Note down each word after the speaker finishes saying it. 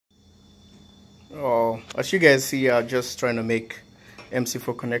As you guys see, just trying to make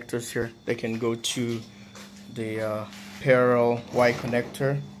MC4 connectors here. They can go to the parallel Y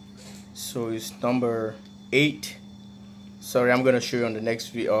connector. So it's number 8. Sorry, I'm gonna show you on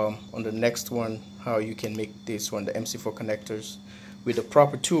the next one how you can make this one, the MC4 connectors, with the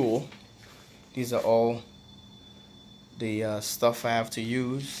proper tool. These are all the stuff I have to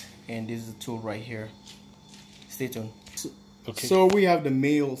use, and this is the tool right here. Stay tuned. Okay. So we have the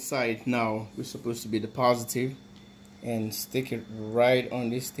male side now. We're supposed to be the positive, and stick it right on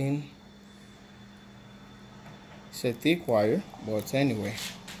this thing. It's a thick wire, but anyway.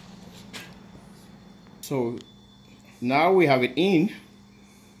 So now we have it in.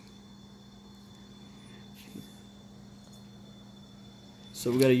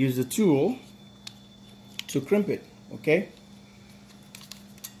 So we gotta use the tool to crimp it. Okay.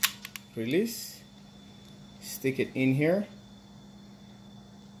 Release. Stick it in here.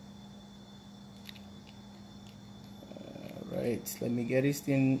 Right, let me get this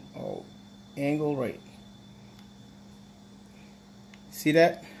thing all angled right. See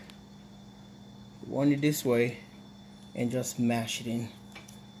that? Want it this way and just mash it in.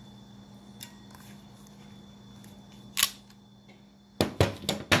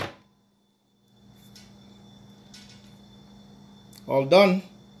 All done.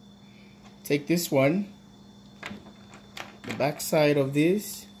 Take this one, the back side of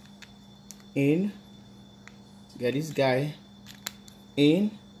this in, get this guy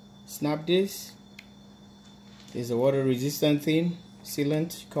in, snap this. There's a water resistant thing,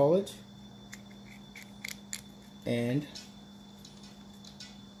 sealant you call it, and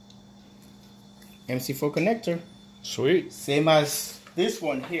MC4 connector. Sweet. Same as this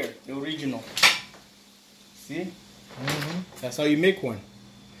one here, the original. See? That's how you make one.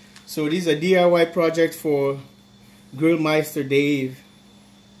 So this is a DIY project for Grillmeister Dave.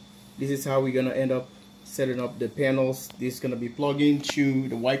 This is how we're gonna end up setting up the panels. This is gonna be plugged into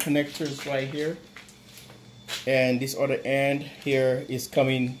the Y connectors right here, and this other end here is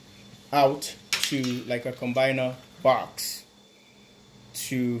coming out to like a combiner box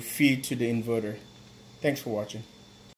to feed to the inverter. Thanks for watching.